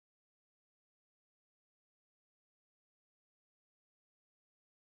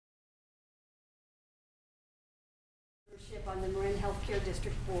membership on the Marin Healthcare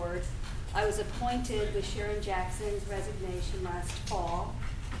District Board. I was appointed with Sharon Jackson's resignation last fall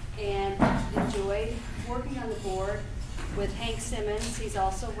and enjoyed working on the board with Hank Simmons. He's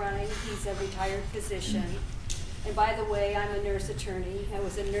also running. He's a retired physician. And by the way, I'm a nurse attorney. I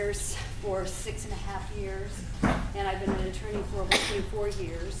was a nurse for 6.5 years, and I've been an attorney for over 24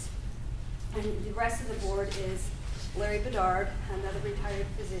 years. And the rest of the board is Larry Bedard, another retired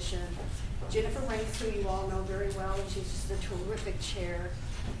physician, Jennifer Ranks, who you all know very well, and she's just a terrific chair,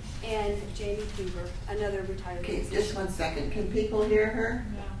 and Jamie Coover, another retired physician. Just 1 second. Can people hear her?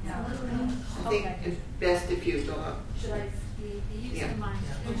 No. I think it's best if you go up. Should I be Yeah.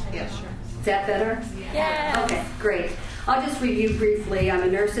 Yeah, sure. Is that better? Yeah. Okay, great. I'll just review briefly. I'm a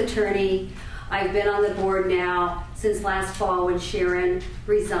nurse attorney. I've been on the board now since last fall when Sharon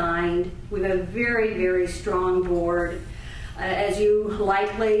resigned. We have a very, very strong board. As you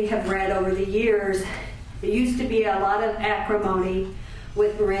likely have read over the years, there used to be a lot of acrimony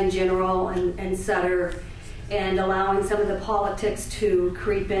with Marin General and Sutter, and allowing some of the politics to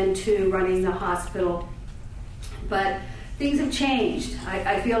creep into running the hospital. But things have changed.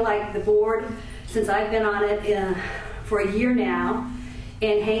 I feel like the board, since I've been on it for a year now,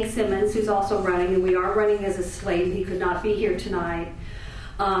 and Hank Simmons, who's also running, and we are running as a slate, he could not be here tonight.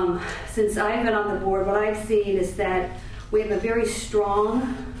 Since I've been on the board, what I've seen is that we have a very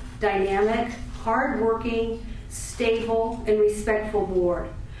strong, dynamic, hardworking, stable, and respectful board.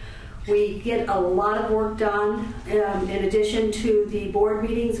 We get a lot of work done. In addition to the board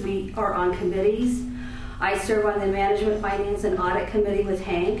meetings, we are on committees. I serve on the Management, Finance, and Audit Committee with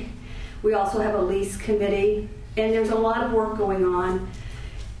Hank. We also have a lease committee, and there's a lot of work going on.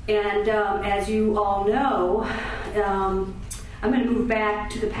 And as you all know, I'm going to move back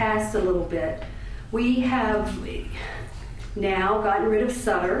to the past a little bit. We have now gotten rid of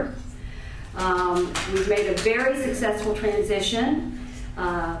Sutter. We've made a very successful transition.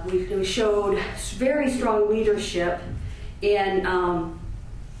 We showed very strong leadership in going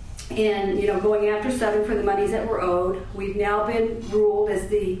after Sutter for the monies that were owed. We've now been ruled as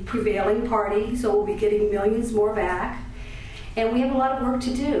the prevailing party, so we'll be getting millions more back. And we have a lot of work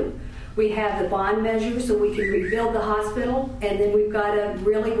to do. We have the bond measure so we can rebuild the hospital, and then we've got to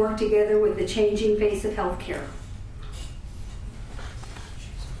really work together with the changing face of healthcare.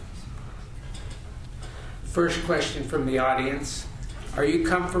 First question from the audience. Are you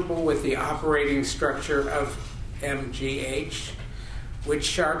comfortable with the operating structure of MGH, which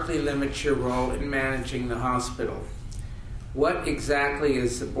sharply limits your role in managing the hospital? What exactly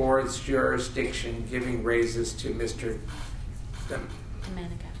is the board's jurisdiction giving raises to Mr.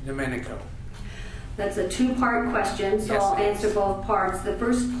 Domenico? That's a two-part question, so Yes, I'll please. answer both parts. The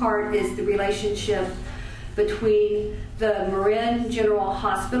first part is the relationship between the Marin General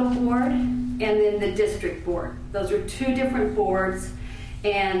Hospital Board and then the district board. Those are two different boards,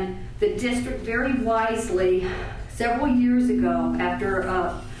 and the district very wisely, several years ago, after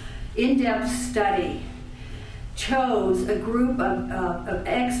an in-depth study, chose a group of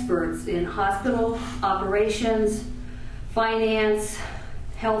experts in hospital operations, finance,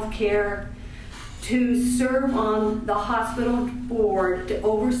 healthcare, to serve on the hospital board to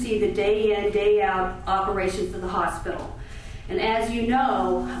oversee the day in, day out operations of the hospital. And as you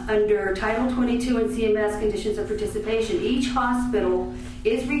know, under Title 22 and CMS conditions of participation, each hospital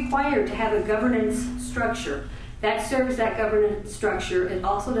is required to have a governance structure. That serves that governance structure. It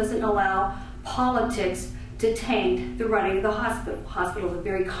also doesn't allow politics to taint the running of the hospital. The hospital is a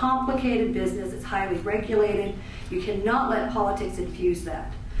very complicated business. It's highly regulated. You cannot let politics infuse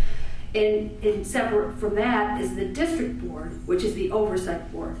that. And separate from that is the district board, which is the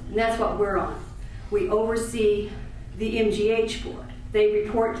oversight board. And that's what we're on. We oversee the MGH board. They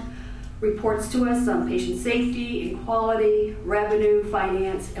reports to us on patient safety and quality, revenue,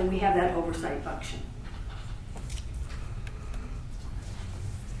 finance, and we have that oversight function.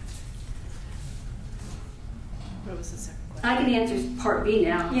 What was the second question? I can answer part B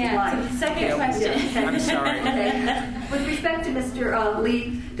now. if you'd Yeah, like. so the second Okay. question. I'm sorry. Okay. With respect to Mr.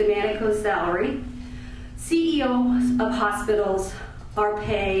 Lee Domenico's salary, CEOs of hospitals are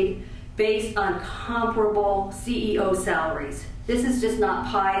paid based on comparable CEO salaries. This is just not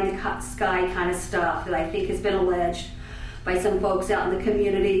pie in the sky kind of stuff that I think has been alleged by some folks out in the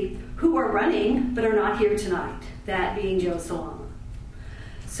community who are running but are not here tonight, that being Joe Salama.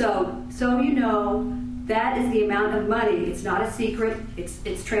 So you know, that is the amount of money. It's not a secret.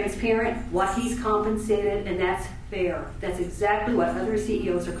 It's transparent what he's compensated, and that's fair. That's exactly what other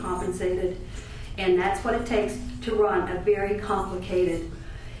CEOs are compensated, and that's what it takes to run a very complicated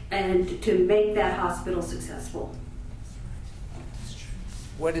and to make that hospital successful.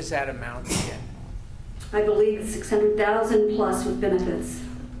 What is that amount again? I believe it's $600,000 plus with benefits.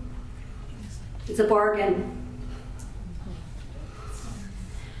 It's a bargain.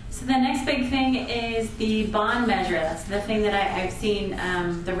 So the next big thing is the bond measure. That's the thing that I've seen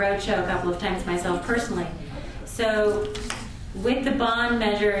the roadshow a couple of times myself personally. So with the bond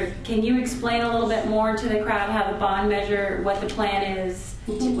measure, can you explain a little bit more to the crowd how the bond measure, what the plan is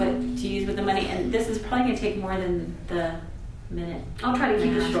to use with the money? And this is probably going to take more than the minute. I'll try to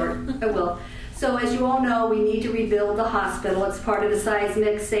keep it short. I will. So as you all know, we need to rebuild the hospital. It's part of the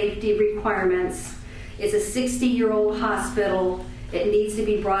seismic safety requirements. It's a 60-year-old hospital. It needs to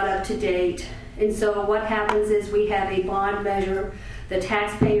be brought up to date. And so what happens is we have a bond measure. The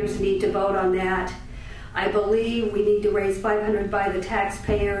taxpayers need to vote on that. I believe we need to raise $500 by the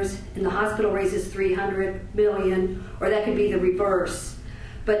taxpayers, and the hospital raises $300 million, or that could be the reverse.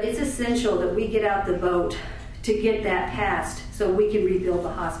 But it's essential that we get out the vote to get that passed so we can rebuild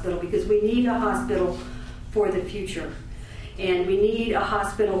the hospital, because we need a hospital for the future. And we need a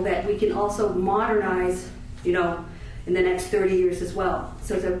hospital that we can also modernize, in the next 30 years as well.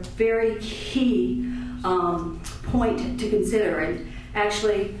 So it's a very key point to consider. And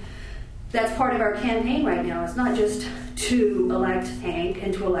actually, that's part of our campaign right now. It's not just to elect Hank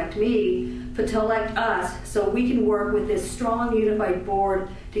and to elect me, but to elect us so we can work with this strong, unified board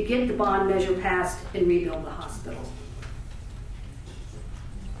to get the bond measure passed and rebuild the hospital.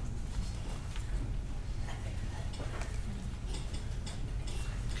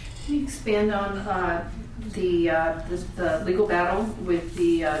 Can you expand on the legal battle with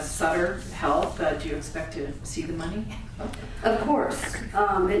the Sutter Health? Do you expect to see the money? Of course.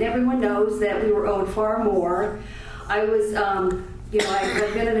 And everyone knows that we were owed far more. I was,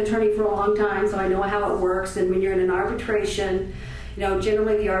 I've been an attorney for a long time, so I know how it works. And when you're in an arbitration,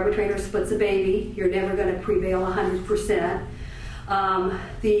 generally the arbitrator splits a baby. You're never going to prevail 100%.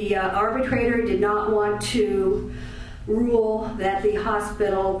 The arbitrator did not want to rule that the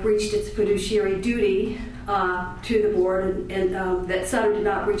hospital breached its fiduciary duty to the board, and that Sutter did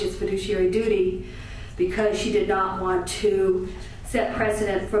not breach its fiduciary duty because she did not want to set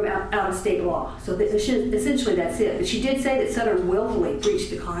precedent from out-of-state law. So essentially that's it. But she did say that Sutter willfully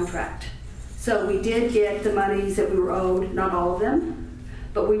breached the contract. So we did get the monies that we were owed, not all of them,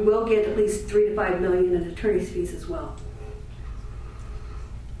 but we will get at least $3 to $5 million in attorney's fees as well.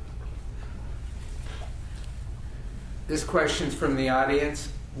 This question's from the audience.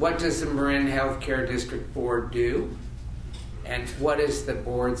 What does the Marin Healthcare District Board do? And what is the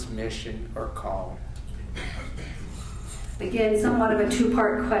board's mission or call? Again, somewhat of a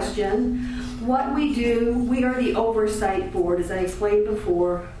two-part question. What we do, we are the oversight board, as I explained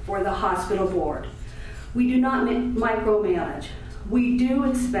before, for the hospital board. We do not micromanage. We do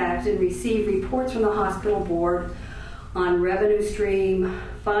expect and receive reports from the hospital board on revenue stream,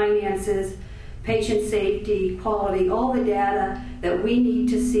 finances, patient safety, quality, all the data that we need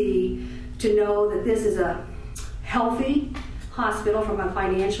to see to know that this is a healthy hospital from a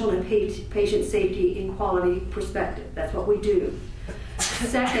financial and patient safety and quality perspective. That's what we do.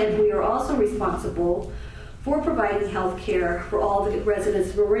 Second, we are also responsible for providing health care for all the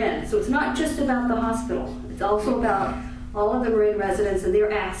residents of Marin. So it's not just about the hospital. It's also about all of the Marin residents and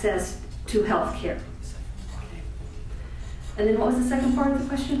their access to health care. And then what was the second part of the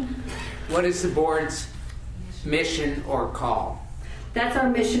question? What is the board's mission or call? That's our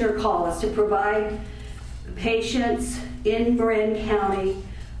mission or call, is to provide patients in Marin County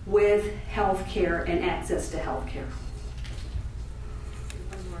with health care and access to health care.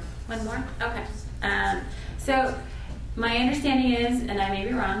 One more? Okay. So my understanding is, and I may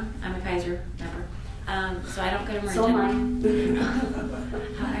be wrong, I'm a Kaiser member, so I don't go to Marin. So am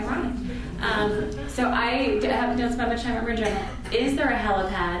How ironic. So I don't spend much time at Marin General. Is there a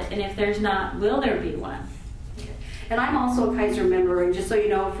helipad? And if there's not, will there be one? And I'm also a Kaiser member, and just so you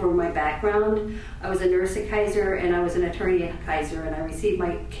know, for my background, I was a nurse at Kaiser and I was an attorney at Kaiser, and I received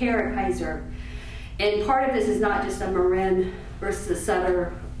my care at Kaiser. And part of this is not just a Marin versus a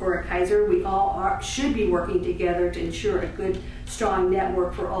Sutter or a Kaiser. We all should be working together to ensure a good, strong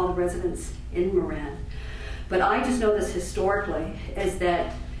network for all the residents in Marin. But I just know this historically, is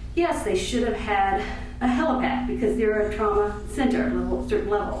that yes, they should have had a helipad because they're a trauma center at a certain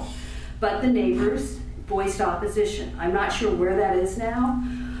level. But the neighbors voiced opposition. I'm not sure where that is now.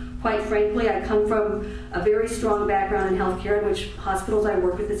 Quite frankly, I come from a very strong background in healthcare, in which hospitals I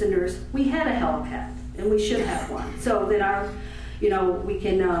worked with as a nurse, we had a helipad, and we should have one. So that we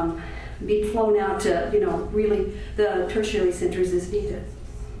can be flown out to, really the tertiary centers as needed.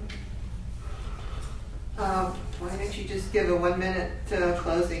 Why don't you just give a 1-minute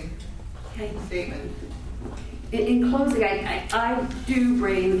closing statement? in closing, I do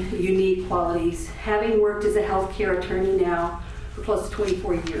bring unique qualities. Having worked as a healthcare attorney now for close to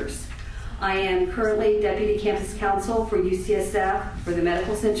 24 years. I am currently Deputy Campus Counsel for UCSF for the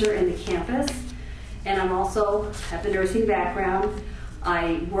Medical Center and the campus. And I'm also have the nursing background.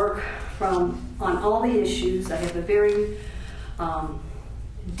 I work on all the issues. I have a very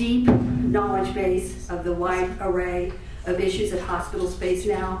deep knowledge base of the wide array of issues at hospital space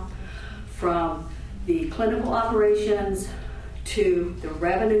now, from the clinical operations to the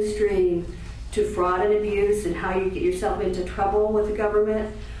revenue stream to fraud and abuse and how you get yourself into trouble with the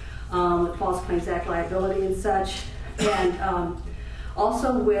government, with False Claims Act liability and such. And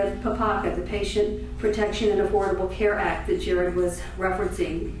also with PPACA, the Patient Protection and Affordable Care Act that Jared was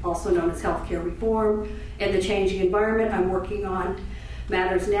referencing, also known as healthcare reform, and the changing environment. I'm working on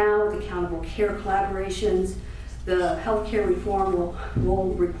matters now with accountable care collaborations. The healthcare reform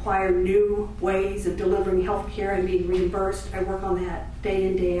will require new ways of delivering healthcare and being reimbursed. I work on that day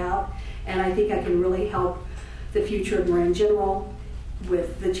in, day out, and I think I can really help the future of Marin General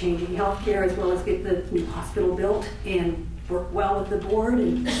with the changing healthcare, as well as get the new hospital built and work well with the board,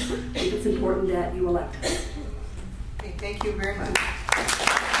 and I think it's important that you elect us. Okay, thank you very much.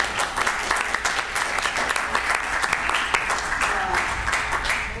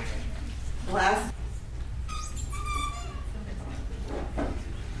 Last.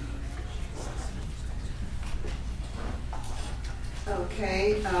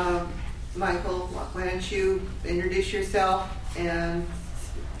 Okay, Michael, why don't you introduce yourself and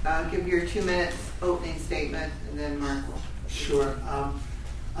give your 2 minutes opening statement, and then Marc will. Sure.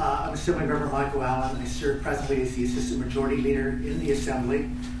 I'm Assembly Member Michael Allen. I serve presently as the Assistant Majority Leader in the Assembly.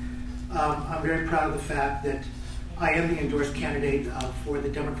 I'm very proud of the fact that I am the endorsed candidate for the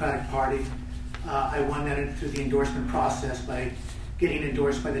Democratic Party. I won that through the endorsement process by getting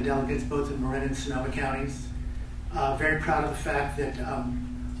endorsed by the delegates both in Marin and Sonoma counties. Very proud of the fact that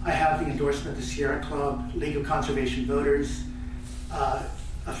I have the endorsement of the Sierra Club, League of Conservation Voters.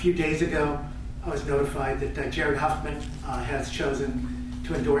 A few days ago, I was notified that Jared Huffman has chosen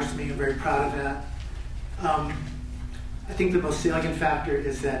to endorse me. I'm very proud of that. I think the most salient factor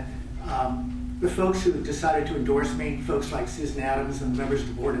is that the folks who decided to endorse me, folks like Susan Adams and the members of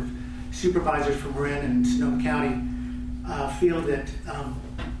the Board of Supervisors from Marin and Sonoma County, feel that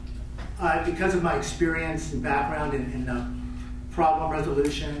because of my experience and background in problem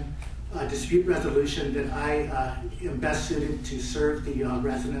resolution, dispute resolution, that I am best suited to serve the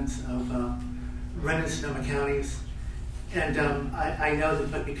residents of Marin and Sonoma counties. And I know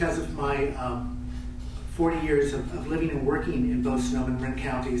that, but because of my 40 years of living and working in both Sonoma and Marin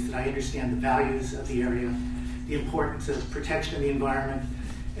counties, that I understand the values of the area, the importance of protection of the environment,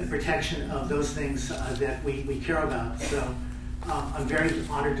 and protection of those things that we care about. So I'm very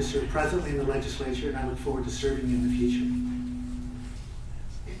honored to serve presently in the legislature, and I look forward to serving you in the future.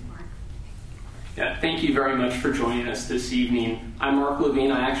 Yeah, thank you very much for joining us this evening. I'm Marc Levine.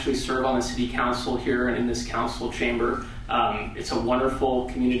 I actually serve on the City Council here and in this council chamber. It's a wonderful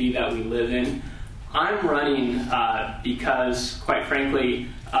community that we live in. I'm running because, quite frankly,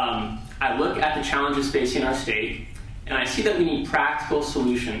 I look at the challenges facing our state, and I see that we need practical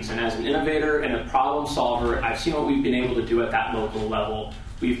solutions. And as an innovator and a problem solver, I've seen what we've been able to do at that local level.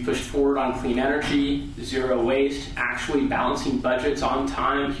 We've pushed forward on clean energy, zero waste, actually balancing budgets on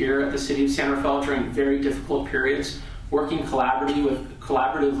time here at the City of San Rafael during very difficult periods, working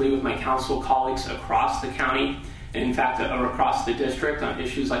collaboratively with my council colleagues across the county, and in fact across the district on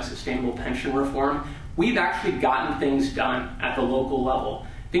issues like sustainable pension reform. We've actually gotten things done at the local level,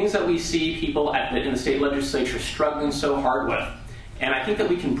 things that we see people in the state legislature struggling so hard with. And I think that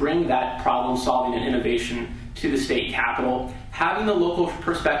we can bring that problem solving and innovation to the state capitol. Having the local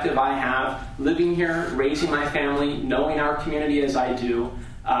perspective I have, living here, raising my family, knowing our community as I do,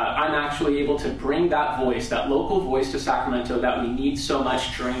 I'm actually able to bring that voice, that local voice to Sacramento that we need so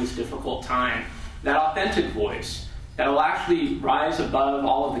much during this difficult time. That authentic voice that will actually rise above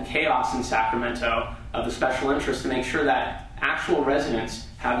all of the chaos in Sacramento of the special interests to make sure that actual residents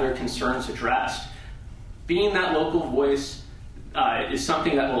have their concerns addressed. Being that local voice is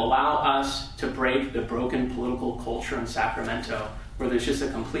something that will allow us to break the broken political culture in Sacramento, where there's just a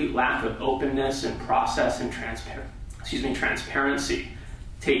complete lack of openness and process and transparency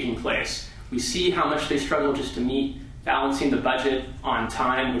taking place. We see how much they struggle just to meet balancing the budget on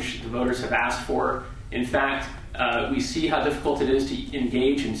time, which the voters have asked for. In fact, we see how difficult it is to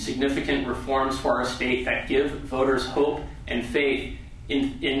engage in significant reforms for our state that give voters hope and faith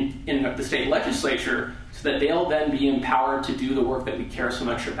in the state legislature, so that they'll then be empowered to do the work that we care so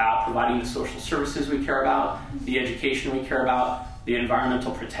much about, providing the social services we care about, the education we care about, the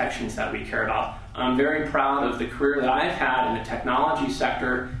environmental protections that we care about. I'm very proud of the career that I've had in the technology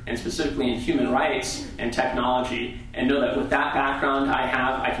sector, and specifically in human rights and technology, and know that with that background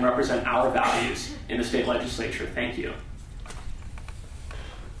I can represent our values in the state legislature. Thank you.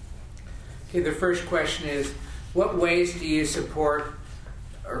 Okay, the first question is, what ways do you support,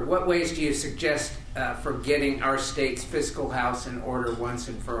 or what ways do you suggest for getting our state's fiscal house in order once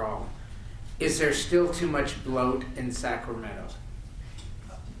and for all? Is there still too much bloat in Sacramento?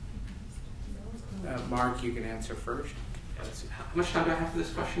 Mark, you can answer first. How much time do I have for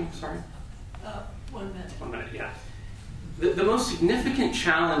this question? Sorry? 1 minute. 1 minute, yeah. The most significant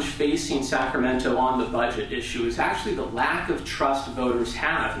challenge facing Sacramento on the budget issue is actually the lack of trust voters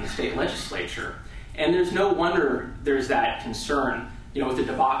have in the state legislature. And there's no wonder there's that concern. With the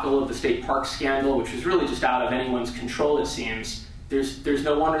debacle of the state park scandal, which was really just out of anyone's control, it seems, there's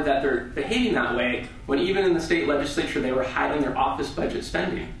no wonder that they're behaving that way when even in the state legislature they were hiding their office budget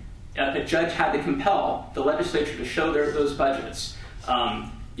spending. The judge had to compel the legislature to show those budgets.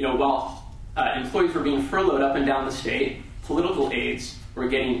 While employees were being furloughed up and down the state, political aides were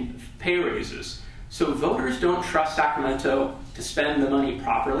getting pay raises. So voters don't trust Sacramento to spend the money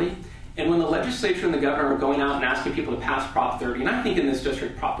properly. And when the legislature and the governor are going out and asking people to pass Prop 30, and I think in this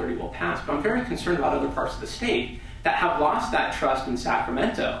district Prop 30 will pass, but I'm very concerned about other parts of the state that have lost that trust in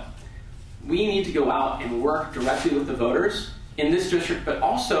Sacramento. We need to go out and work directly with the voters in this district, but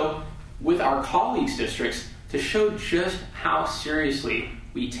also with our colleagues' districts to show just how seriously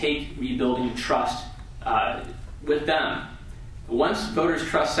we take rebuilding trust with them. Once voters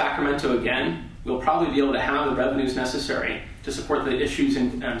trust Sacramento again, we'll probably be able to have the revenues necessary to support the issues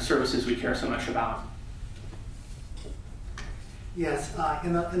and services we care so much about. Yes,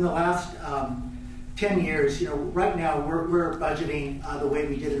 in the last 10 years, right now we're budgeting the way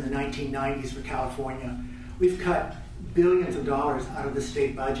we did in the 1990s for California. We've cut billions of dollars out of the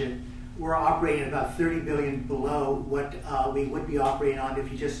state budget. We're operating about $30 billion below what we would be operating on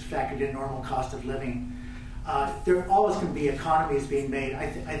if you just factored in normal cost of living. There are always going to be economies being made.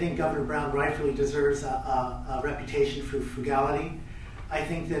 I think Governor Brown rightfully deserves a reputation for frugality. I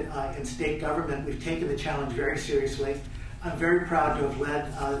think that in state government we've taken the challenge very seriously. I'm very proud to have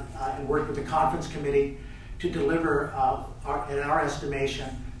led and worked with the conference committee to deliver, in our estimation,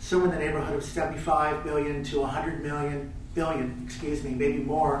 somewhere in the neighborhood of $75 billion to $100 billion, maybe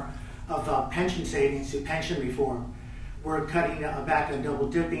more, of pension savings through pension reform. We're cutting back on double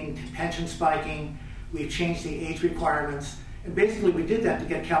dipping, pension spiking. We've changed the age requirements. And basically we did that to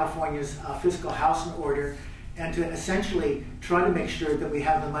get California's fiscal house in order and to essentially try to make sure that we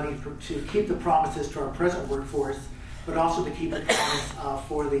have the money to keep the promises to our present workforce, but also to keep the promise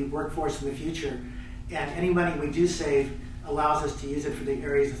for the workforce in the future. And any money we do save allows us to use it for the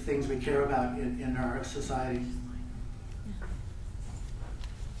areas of things we care about in our society.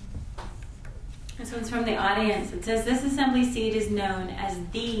 This one's from the audience. It says, this assembly seat is known as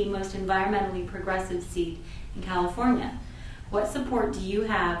the most environmentally progressive seat in California. What support do you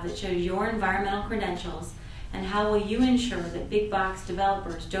have that shows your environmental credentials, and how will you ensure that big box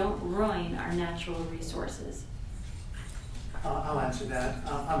developers don't ruin our natural resources? I'll answer that.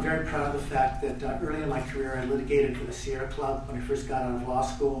 I'm very proud of the fact that early in my career I litigated for the Sierra Club when I first got out of law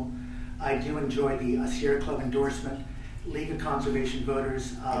school. I do enjoy the Sierra Club endorsement, League of Conservation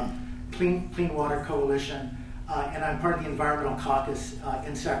Voters, Clean Water Coalition, and I'm part of the Environmental Caucus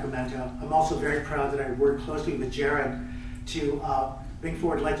in Sacramento. I'm also very proud that I worked closely with Jared to bring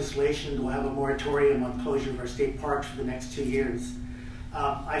forward legislation that will have a moratorium on closure of our state parks for the next 2 years.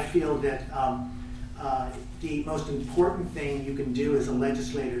 I feel that the most important thing you can do as a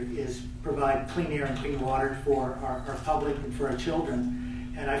legislator is provide clean air and clean water for our public and for our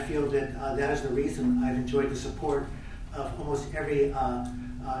children. And I feel that that is the reason I've enjoyed the support of almost every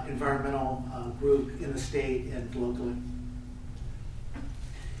environmental group in the state and locally.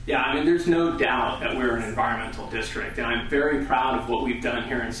 Yeah, I mean, there's no doubt that we're an environmental district, and I'm very proud of what we've done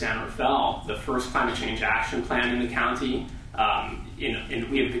here in San Rafael, the first climate change action plan in the county. And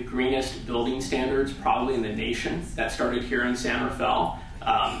we have the greenest building standards probably in the nation that started here in San Rafael.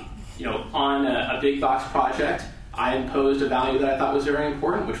 On a big box project, I imposed a value that I thought was very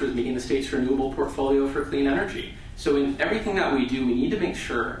important, which was meeting the state's renewable portfolio for clean energy. So in everything that we do, we need to make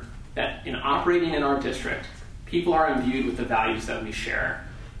sure that in operating in our district, people are imbued with the values that we share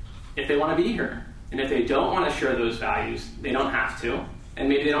if they want to be here. And if they don't want to share those values, they don't have to. And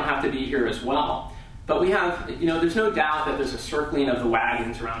maybe they don't have to be here as well. But we have, there's no doubt that there's a circling of the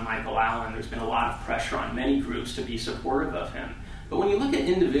wagons around Michael Allen. There's been a lot of pressure on many groups to be supportive of him. But when you look at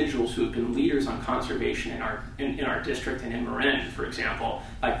individuals who have been leaders on conservation in our district and in Marin, for example,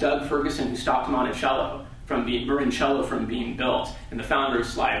 like Doug Ferguson, who stopped Monticello Marincello from being built, and the founder of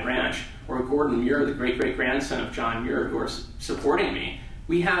Slide Ranch, or Gordon Muir, the great-great-grandson of John Muir, who are supporting me.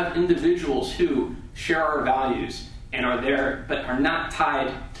 We have individuals who share our values and are there, but are not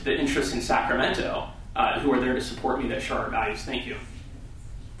tied to the interests in Sacramento, who are there to support me, that share our values. Thank you.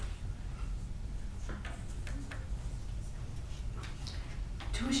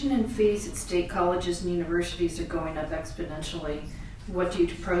 Tuition and fees at state colleges and universities are going up exponentially. What do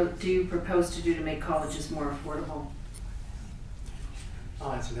you propose to do to make colleges more affordable?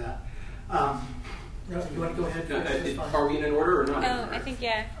 I'll answer that. You want to go ahead? Are we in an order or not? Oh, I think,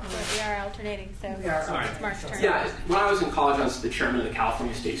 yeah, we are alternating, so it's Marc's turn. Yeah, when I was in college, I was the chairman of the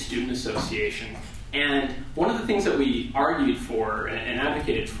California State Student Association. And one of the things that we argued for and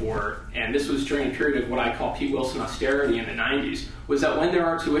advocated for, and this was during a period of what I call Pete Wilson austerity in the 90s, was that when there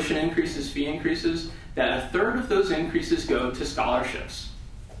are tuition increases, fee increases, that a third of those increases go to scholarships.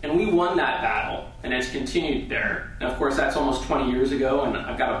 And we won that battle, and it's continued there. And of course, that's almost 20 years ago, and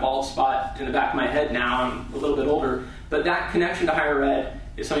I've got a bald spot in the back of my head now. I'm a little bit older. But that connection to higher ed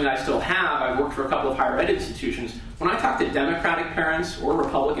is something that I still have. I've worked for a couple of higher ed institutions. When I talk to Democratic parents or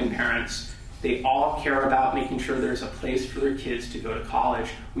Republican parents, they all care about making sure there's a place for their kids to go to college.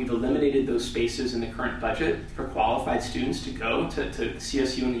 We've eliminated those spaces in the current budget for qualified students to go to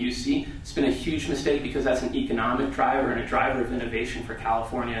CSU and the UC. It's been a huge mistake because that's an economic driver and a driver of innovation for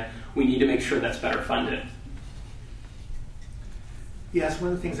California. We need to make sure that's better funded. Yes,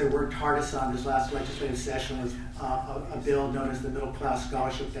 one of the things I worked hardest on this last legislative session was a bill known as the Middle Class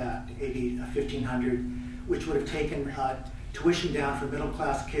Scholarship Act, AB 1500, which would have taken tuition down for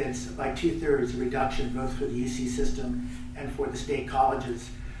middle-class kids by 2/3, a reduction both for the UC system and for the state colleges.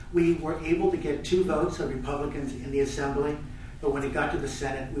 We were able to get 2 votes of Republicans in the Assembly, but when it got to the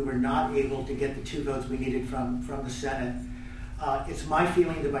Senate, we were not able to get the 2 votes we needed from the Senate. It's my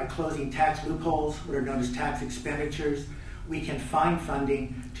feeling that by closing tax loopholes, what are known as tax expenditures, we can find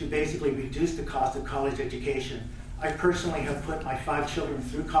funding to basically reduce the cost of college education. I personally have put my 5 children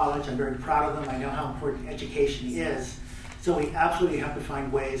through college. I'm very proud of them. I know how important education is. So we absolutely have to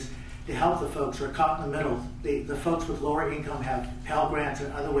find ways to help the folks who are caught in the middle. The folks with lower income have Pell Grants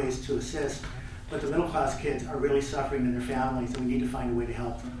and other ways to assist, but the middle class kids are really suffering in their families, and we need to find a way to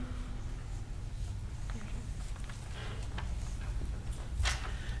help them.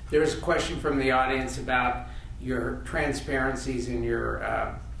 There's a question from the audience about your transparencies in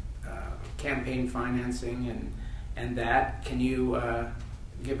your campaign financing and that. Can you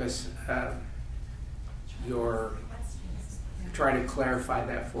give us try to clarify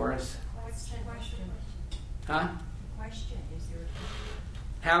that for us? Huh?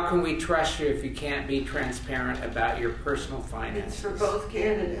 How can we trust you if you can't be transparent about your personal finances? It's for both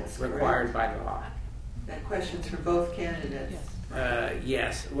candidates. Required by law. That question's for both candidates.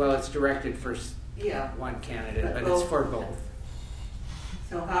 Yes. Well, it's directed for one candidate, but it's for both.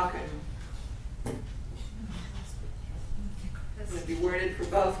 So how can it be worded for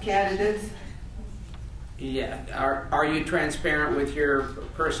both candidates? Yeah. Are you transparent with your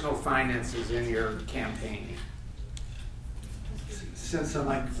personal finances in your campaign? Since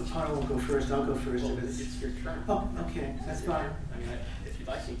my opponent will go first, I'll go first. Well, it's your turn. Oh, okay, that's fine. I mean, if you'd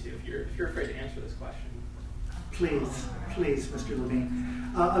like me to, if you're afraid to answer this question. Please, Mr.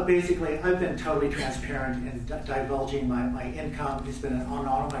 Levine. Basically, I've been totally transparent in divulging my income. It's been on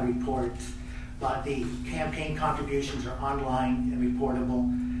all of my reports. But the campaign contributions are online and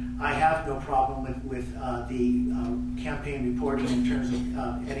reportable. I have no problem with the campaign reporting in terms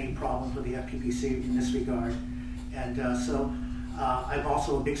of any problems with the FPPC in this regard. And so I'm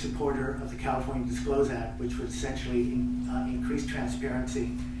also a big supporter of the California Disclose Act, which would essentially increase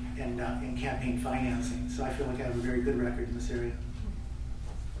transparency in campaign financing. So I feel like I have a very good record in this area.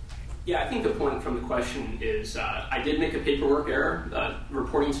 Yeah, I think the point from the question is I did make a paperwork error.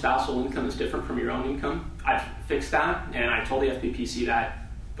 Reporting spousal income is different from your own income. I've fixed that, and I told the FPPC that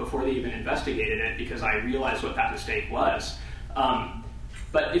before they even investigated it because I realized what that mistake was.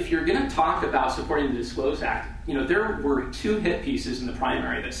 But if you're going to talk about supporting the Disclose Act, there were 2 hit pieces in the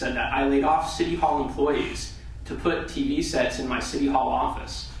primary that said that I laid off City Hall employees to put TV sets in my City Hall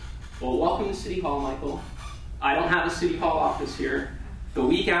office. Well, welcome to City Hall, Michael. I don't have a City Hall office here. The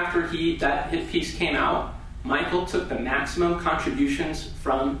week after that hit piece came out, Michael took the maximum contributions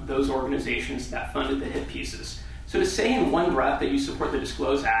from those organizations that funded the hit pieces. So to say in one breath that you support the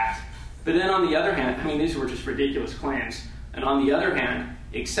Disclose Act, but then on the other hand, these were just ridiculous claims, and on the other hand,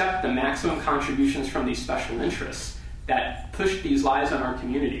 accept the maximum contributions from these special interests that pushed these lies on our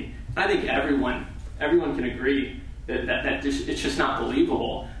community. And I think everyone can agree that it's just not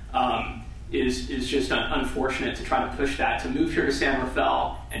believable. is just unfortunate to try to push that. To move here to San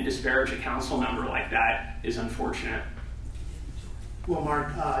Rafael and disparage a council member like that is unfortunate. Well,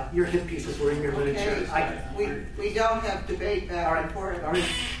 Mark, your hit pieces were in your literature. We don't have debate back and forth. All right.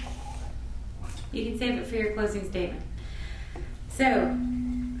 You can save it for your closing statement. So,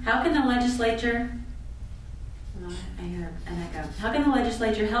 how can the legislature, I hear an echo. How can the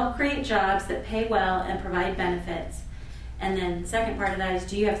legislature help create jobs that pay well and provide benefits? And then second part of that is,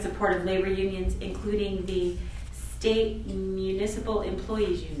 do you have support of labor unions, including the State Municipal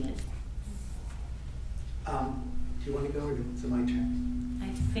Employees Union? Do you want to go or is it my turn?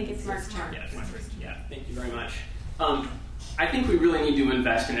 I think it's Mark's turn. Yeah, it's my turn. Yeah, thank you very much. I think we really need to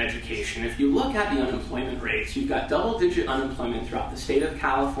invest in education. If you look at the unemployment rates, you've got double-digit unemployment throughout the state of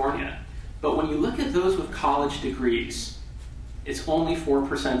California. But when you look at those with college degrees, it's only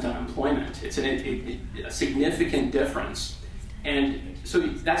 4% unemployment. It's a significant difference. And so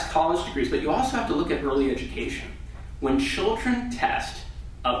that's college degrees, but you also have to look at early education. When children test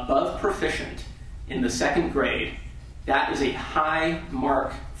above proficient in the second grade, that is a high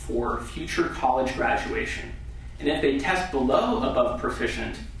mark for future college graduation. And if they test below above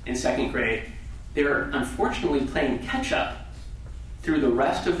proficient in second grade, they're unfortunately playing catch up through the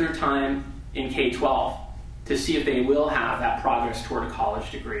rest of their time in K-12 to see if they will have that progress toward a college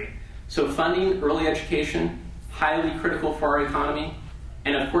degree. So funding early education, highly critical for our economy,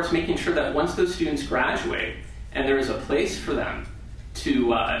 and of course making sure that once those students graduate and there is a place for them to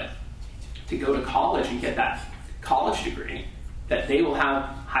go to college and get that college degree, that they will have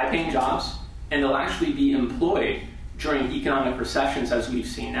high-paying jobs and they'll actually be employed during economic recessions as we've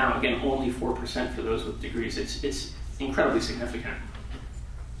seen now. Again, only 4% for those with degrees. It's incredibly significant.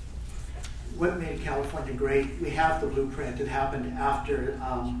 What made California great? We have the blueprint that happened after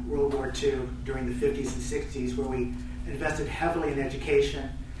World War II during the 50s and 60s, where we invested heavily in education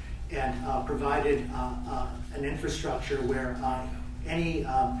and provided an infrastructure where any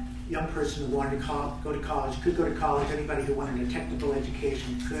young person who wanted to go to college could go to college. Anybody who wanted a technical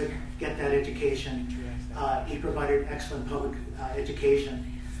education could get that education. He provided excellent public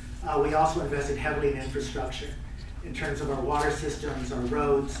education. We also invested heavily in infrastructure in terms of our water systems, our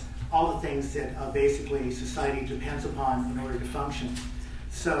roads, all the things that basically society depends upon in order to function.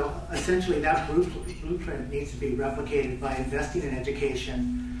 So essentially that blueprint needs to be replicated by investing in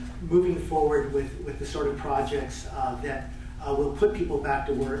education, moving forward with the sort of projects that will put people back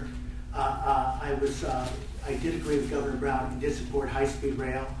to work. I did agree with Governor Brown and did support high-speed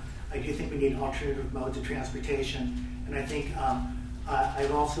rail. I do think we need alternative modes of transportation, and I think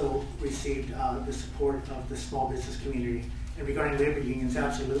I've also received the support of the small business community. And regarding labor unions,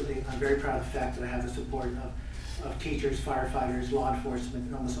 absolutely, I'm very proud of the fact that I have the support of teachers, firefighters, law enforcement,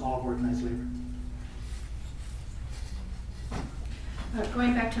 and almost all of organized labor.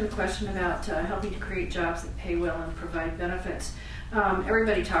 Going back to the question about helping to create jobs that pay well and provide benefits,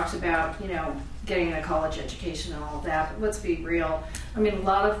 everybody talks about, getting a college education and all of that, but let's be real. I mean, a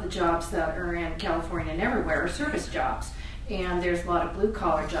lot of the jobs that are in California and everywhere are service jobs, and there's a lot of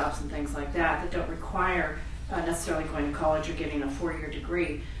blue-collar jobs and things like that don't require necessarily going to college or getting a 4-year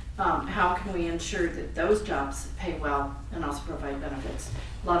degree. How can we ensure that those jobs pay well and also provide benefits?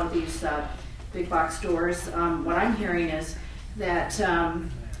 A lot of these big box stores, what I'm hearing is that,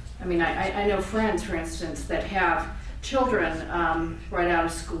 I know friends, for instance, that have children right out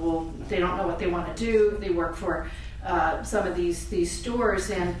of school. They don't know what they want to do. They work for some of these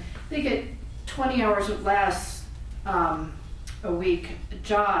stores, and they get 20 hours or less a week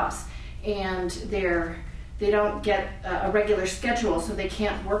jobs, and they don't get a regular schedule, so they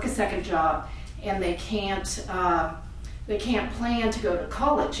can't work a second job, and they can't plan to go to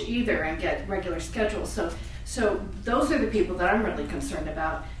college either and get regular schedules. So those are the people that I'm really concerned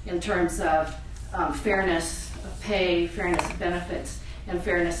about in terms of fairness of pay, fairness of benefits, and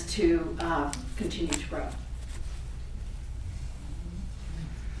fairness to continue to grow.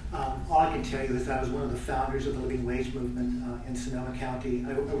 All I can tell you is that I was one of the founders of the living wage movement in Sonoma County.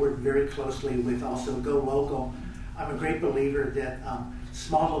 I worked very closely with also Go Local. I'm a great believer that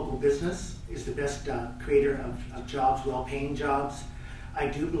small local business is the best creator of jobs, well-paying jobs. I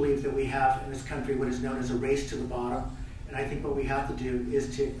do believe that we have in this country what is known as a race to the bottom, and I think what we have to do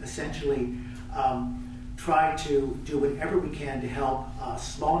is to essentially try to do whatever we can to help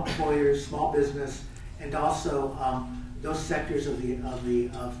small employers, small business, and also those sectors of the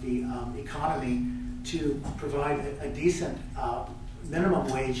economy to provide a decent minimum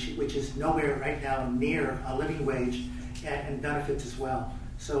wage, which is nowhere right now near a living wage, and benefits as well.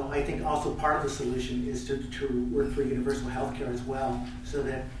 So I think also part of the solution is to work for universal health care as well, so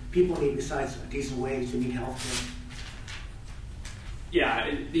that people need, besides a decent wage, they need health care.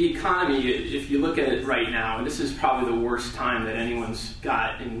 Yeah, the economy, if you look at it right now, and this is probably the worst time that anyone's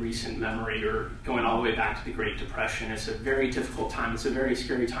got in recent memory, or going all the way back to the Great Depression. It's a very difficult time. It's a very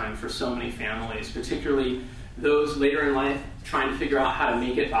scary time for so many families, particularly those later in life trying to figure out how to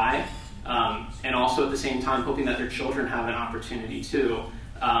make it by, and also at the same time hoping that their children have an opportunity too.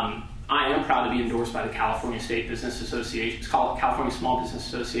 I am proud to be endorsed by the California State Business Association. It's called California Small Business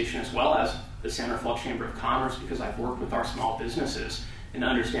Association, as well as the San Rafael Chamber of Commerce, because I've worked with our small businesses and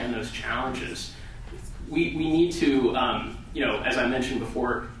understand those challenges. We need to, as I mentioned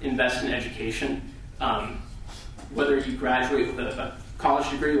before, invest in education. Whether you graduate with a college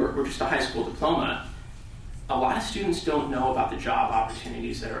degree or just a high school diploma, a lot of students don't know about the job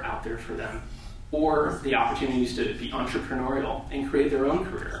opportunities that are out there for them, or the opportunities to be entrepreneurial and create their own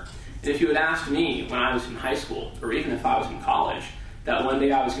career. And if you had asked me when I was in high school, or even if I was in college, that one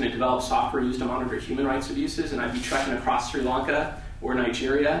day I was going to develop software used to monitor human rights abuses, and I'd be trekking across Sri Lanka or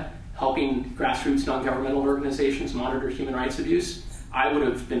Nigeria, helping grassroots non-governmental organizations monitor human rights abuse, I would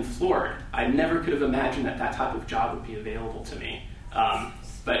have been floored. I never could have imagined that that type of job would be available to me.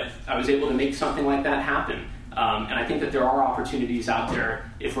 But I was able to make something like that happen. And I think that there are opportunities out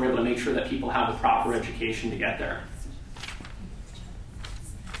there if we're able to make sure that people have the proper education to get there.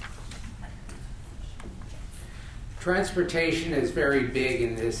 Transportation is very big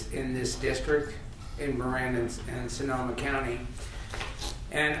in this district, in Marin and Sonoma County.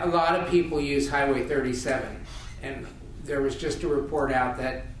 And a lot of people use Highway 37. And there was just a report out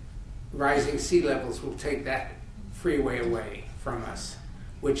that rising sea levels will take that freeway away from us,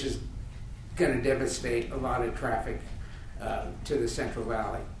 which is going to devastate a lot of traffic to the Central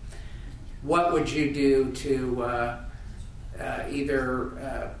Valley. What would you do to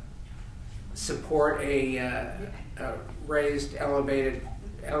either support a raised,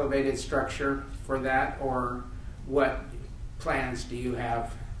 elevated structure for that, or what plans do you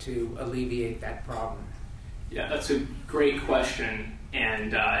have to alleviate that problem? Yeah, that's a great question,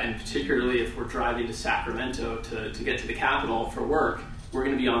 and particularly if we're driving to Sacramento to get to the Capitol for work, we're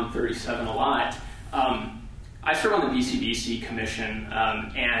going to be on 37 a lot. I serve on the BCBC Commission,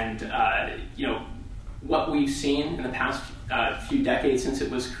 what we've seen in the past few decades since it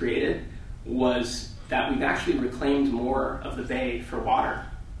was created was that we've actually reclaimed more of the bay for water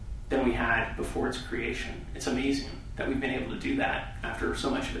than we had before its creation. It's amazing that we've been able to do that after so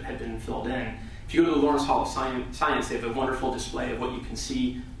much of it had been filled in. If you go to the Lawrence Hall of Science, they have a wonderful display of what you can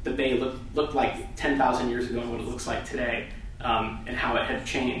see the bay looked like 10,000 years ago and what it looks like today, and how it had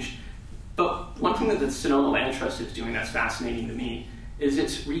changed. But one thing that the Sonoma Land Trust is doing that's fascinating to me is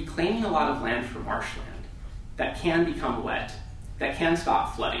it's reclaiming a lot of land for marshland that can become wet, that can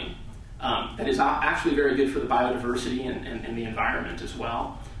stop flooding, that is actually very good for the biodiversity and the environment as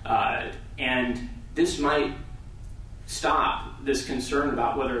well. And this might stop this concern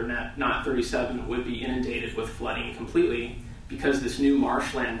about whether or not 37 would be inundated with flooding completely, because this new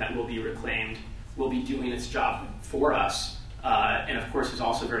marshland that will be reclaimed will be doing its job for us, and of course is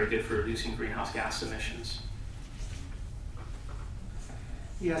also very good for reducing greenhouse gas emissions.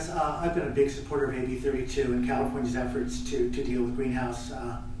 Yes, I've been a big supporter of AB 32 and California's efforts to deal with greenhouse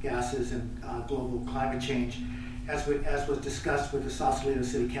gases and global climate change. As was discussed with the Sausalito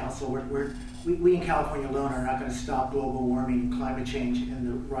City Council, we in California alone are not going to stop global warming and climate change and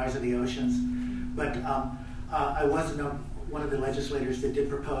the rise of the oceans. But I was one of the legislators that did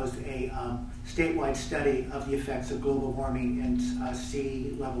propose a statewide study of the effects of global warming and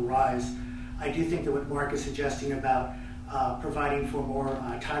sea level rise. I do think that what Marc is suggesting about providing for more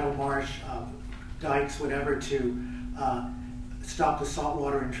tidal marsh, dikes, whatever, to stop the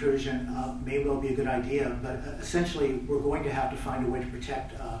saltwater intrusion may well be a good idea, but essentially we're going to have to find a way to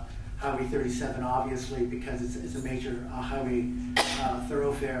protect Highway 37, obviously, because it's a major highway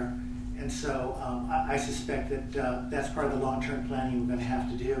thoroughfare. And so I suspect that that's part of the long-term planning we're going to have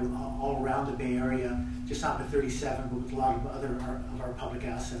to do all around the Bay Area, just not with 37, but with a lot of other of our public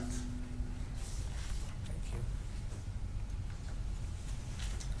assets.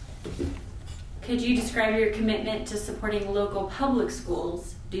 Could you describe your commitment to supporting local public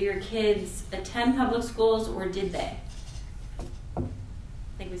schools? Do your kids attend public schools, or did they? I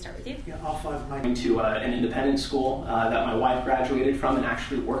think we start with you. Yeah, all five of my... Going to an independent school that my wife graduated from and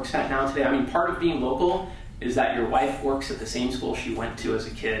actually works at now today. I mean, part of being local is that your wife works at the same school she went to as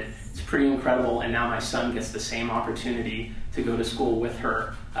a kid. It's pretty incredible, and now my son gets the same opportunity to go to school with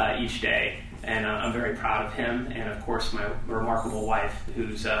her each day. And I'm very proud of him, and of course my remarkable wife,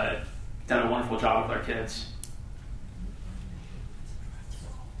 who's done a wonderful job with our kids.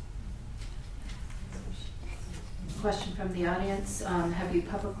 Question from the audience. Have you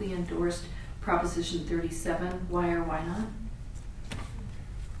publicly endorsed Proposition 37? Why or why not?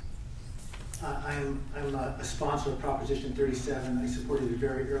 I'm a sponsor of Proposition 37. I supported it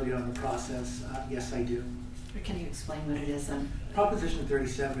very early on in the process. Yes, I do. Can you explain what it is then? Proposition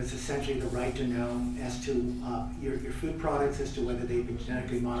 37 is essentially the right to know as to your food products, as to whether they've been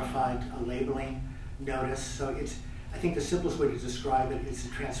genetically modified, a labeling notice. So I think the simplest way to describe it is the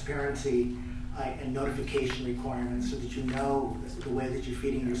transparency and notification requirements, so that you know the way that you're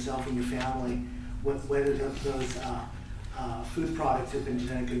feeding yourself and your family, whether those food products have been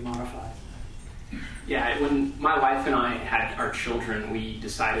genetically modified. Yeah, when my wife and I had our children, we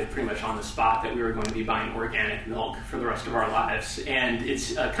decided pretty much on the spot that we were going to be buying organic milk for the rest of our lives. And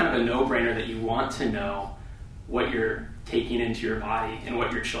it's kind of a no-brainer that you want to know what you're taking into your body and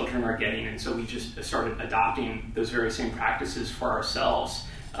what your children are getting. And so we just started adopting those very same practices for ourselves.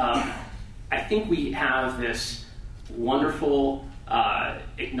 I think we have this wonderful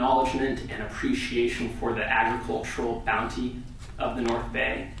acknowledgement and appreciation for the agricultural bounty of the North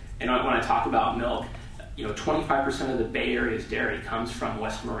Bay. And when I talk about milk, 25% of the Bay Area's dairy comes from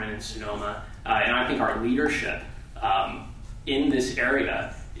West Marin and Sonoma. And I think our leadership in this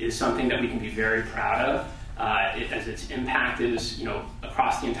area is something that we can be very proud of, as its impact is,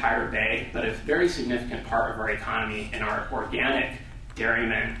 across the entire Bay, but a very significant part of our economy. And our organic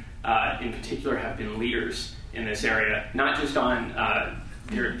dairymen, in particular, have been leaders in this area, not just on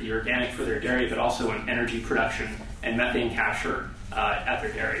the organic for their dairy, but also in energy production and methane capture at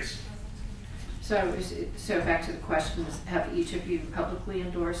their dairies. So back to the question, have each of you publicly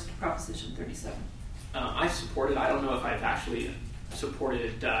endorsed Proposition 37? I support it. I don't know if I've actually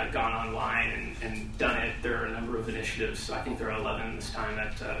supported, gone online and done it. There are a number of initiatives. I think there are 11 this time.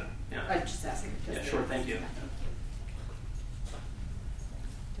 I'm just asking. Yeah, sure, thank you. Do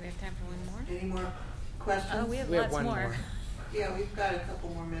we have time for one more? Any more questions? Oh, we have We lots have one more. more. Yeah, we've got a couple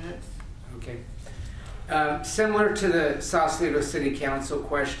more minutes. Okay. Similar to the Sausalito City Council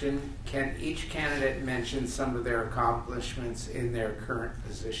question, can each candidate mention some of their accomplishments in their current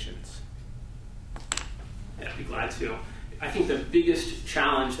positions? Yeah, I'd be glad to. I think the biggest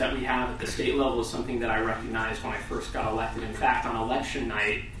challenge that we have at the state level is something that I recognized when I first got elected. In fact, on election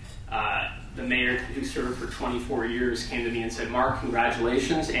night, the mayor, who served for 24 years, came to me and said, "Mark,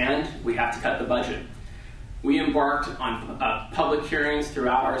 congratulations, and we have to cut the budget." We embarked on public hearings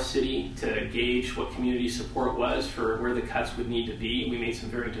throughout our city to gauge what community support was for where the cuts would need to be. We made some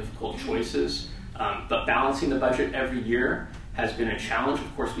very difficult choices, but balancing the budget every year has been a challenge.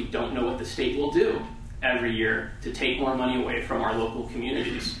 Of course, we don't know what the state will do every year to take more money away from our local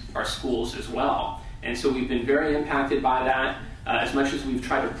communities, our schools as well. And so we've been very impacted by that. As much as we've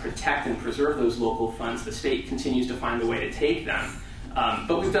tried to protect and preserve those local funds, the state continues to find a way to take them.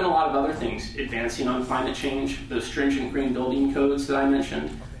 But we've done a lot of other things, advancing on climate change, those stringent green building codes that I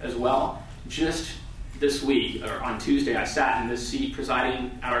mentioned as well. Just this week, or on Tuesday, I sat in this seat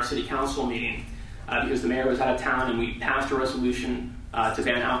presiding at our city council meeting because the mayor was out of town, and we passed a resolution to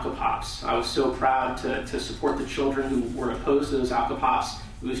ban alcopops. I was so proud to support the children who were opposed to those alcopops.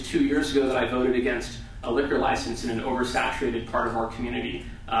 It was 2 years ago that I voted against a liquor license in an oversaturated part of our community.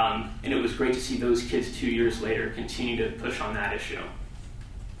 And it was great to see those kids 2 years later continue to push on that issue.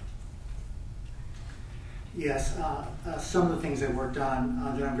 Yes, some of the things I worked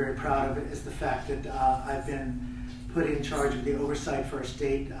on that I'm very proud of is the fact that I've been put in charge of the oversight for our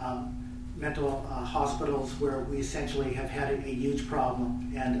state mental hospitals, where we essentially have had a huge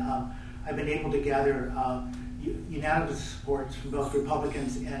problem. And I've been able to gather unanimous support from both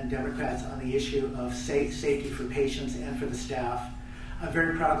Republicans and Democrats on the issue of safety for patients and for the staff. I'm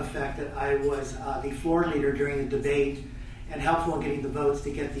very proud of the fact that I was the floor leader during the debate and helpful in getting the votes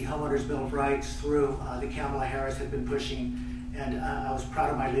to get the Homeowners Bill of Rights through that Kamala Harris had been pushing, and I was proud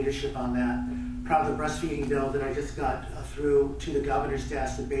of my leadership on that. Proud of the breastfeeding bill that I just got through to the governor's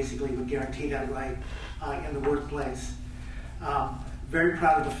desk that basically would guarantee that right in the workplace. Very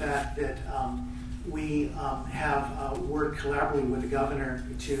proud of the fact that we have worked collaboratively with the governor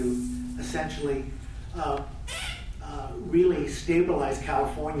to essentially really stabilize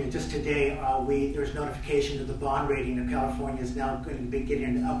California. Just today, there's notification that the bond rating of California is now going to be getting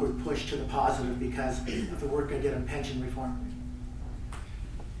an upward push to the positive because of the work I did on pension reform.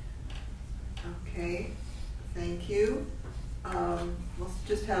 Okay, thank you. Let's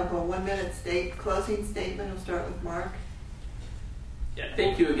just have a 1 minute closing statement. We'll start with Marc. Yeah,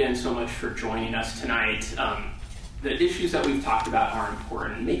 thank you again so much for joining us tonight. The issues that we've talked about are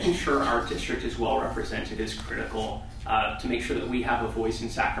important. Making sure our district is well represented is critical to make sure that we have a voice in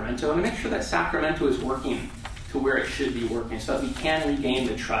Sacramento and to make sure that Sacramento is working to where it should be working so that we can regain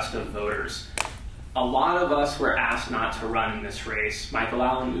the trust of voters. A lot of us were asked not to run in this race. Michael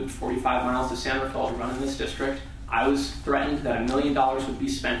Allen moved 45 miles to San Rafael to run in this district. I was threatened that $1 million would be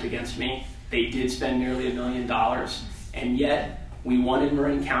spent against me. They did spend nearly $1 million, and yet we won in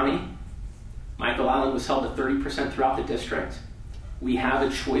Marin County. Michael Allen was held at 30% throughout the district. We have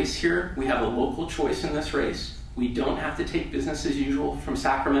a choice here. We have a local choice in this race. We don't have to take business as usual from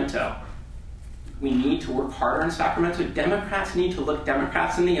Sacramento. We need to work harder in Sacramento. Democrats need to look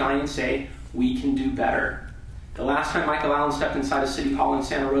Democrats in the eye and say, we can do better. The last time Michael Allen stepped inside of City Hall in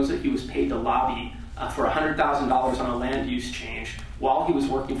Santa Rosa, he was paid to lobby for $100,000 on a land use change while he was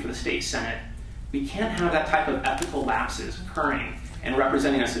working for the state Senate. We can't have that type of ethical lapses occurring and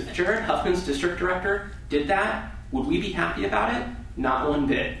representing us. If Jared Huffman's district director did that, would we be happy about it? Not one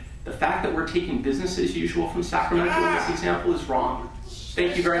bit. The fact that we're taking business as usual from Sacramento in this example is wrong.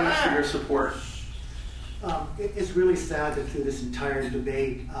 Thank you very much for your support. It's really sad that through this entire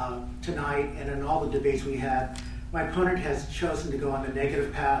debate tonight and in all the debates we had, my opponent has chosen to go on the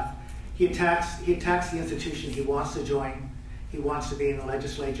negative path. He attacks the institution he wants to join. He wants to be in the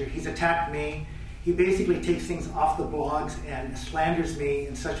legislature. He's attacked me. He basically takes things off the blogs and slanders me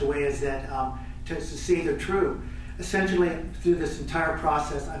in such a way as that to say they're true. Essentially, through this entire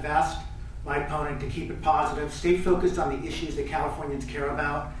process, I've asked my opponent to keep it positive, stay focused on the issues that Californians care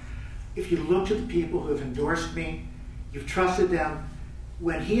about. If you look at the people who have endorsed me, you've trusted them.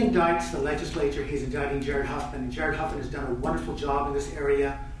 When he indicts the legislature, he's indicting Jared Huffman, and Jared Huffman has done a wonderful job in this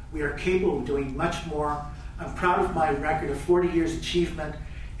area. We are capable of doing much more. I'm proud of my record of 40 years achievement,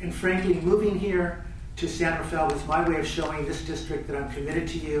 and frankly, moving here to San Rafael was my way of showing this district that I'm committed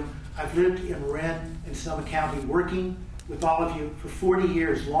to you. I've lived in Marin and Sonoma County working with all of you for 40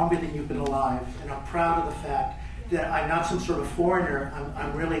 years, longer than you've been alive, and I'm proud of the fact that I'm not some sort of foreigner.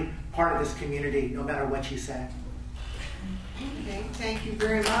 I'm really part of this community, no matter what you say. Okay, thank you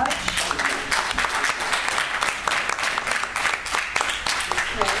very much.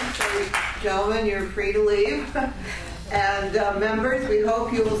 Okay, so gentlemen, you're free to leave. And members, we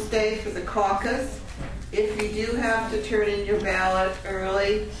hope you will stay for the caucus. If you do have to turn in your ballot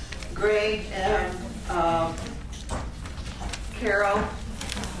early, Greg and Carol.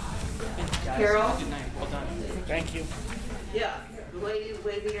 Good night. Well done. Thank you. Yeah, the lady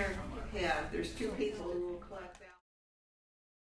waving her hand. There's two people who will collect that.